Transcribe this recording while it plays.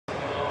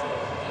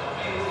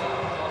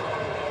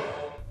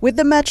With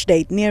the match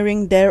date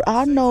nearing, there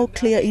are no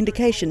clear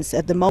indications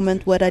at the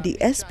moment whether the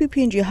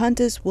SPPNG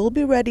Hunters will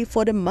be ready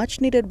for the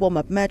much-needed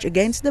warm-up match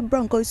against the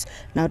Broncos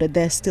now that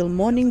they're still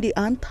mourning the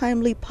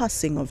untimely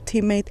passing of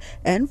teammate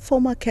and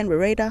former Canberra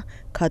Raider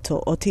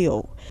Kato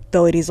Otio.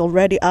 Though it is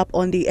already up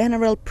on the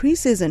NRL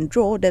pre-season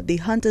draw that the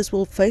Hunters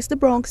will face the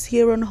Broncos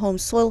here on home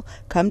soil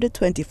come the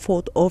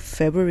 24th of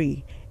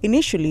February.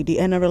 Initially, the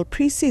NRL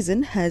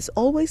pre-season has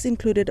always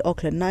included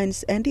Auckland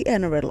Nines and the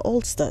NRL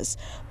All-Stars,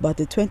 but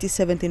the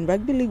 2017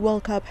 Rugby League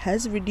World Cup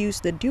has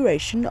reduced the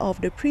duration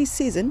of the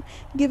pre-season,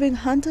 giving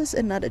Hunters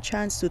another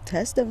chance to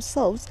test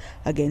themselves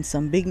against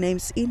some big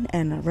names in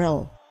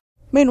NRL.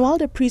 Meanwhile,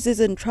 the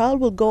pre-season trial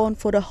will go on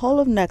for the whole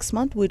of next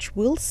month, which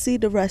will see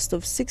the rest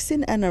of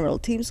 16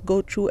 NRL teams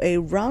go through a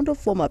round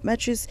of warm-up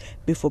matches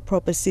before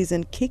proper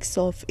season kicks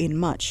off in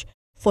March.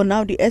 For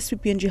now, the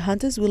SPPNG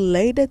Hunters will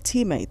lay their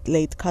teammate,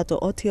 late Kato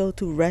Otio,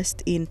 to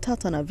rest in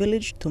Tatana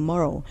Village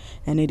tomorrow,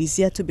 and it is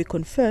yet to be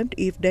confirmed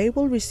if they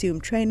will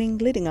resume training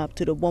leading up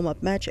to the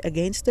warm-up match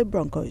against the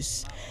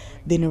Broncos.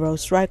 Dinero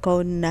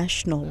Striker,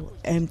 National,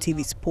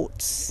 EMTV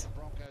Sports.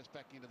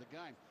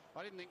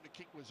 I didn't think the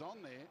kick was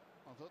on there.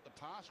 I thought the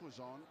pass was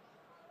on.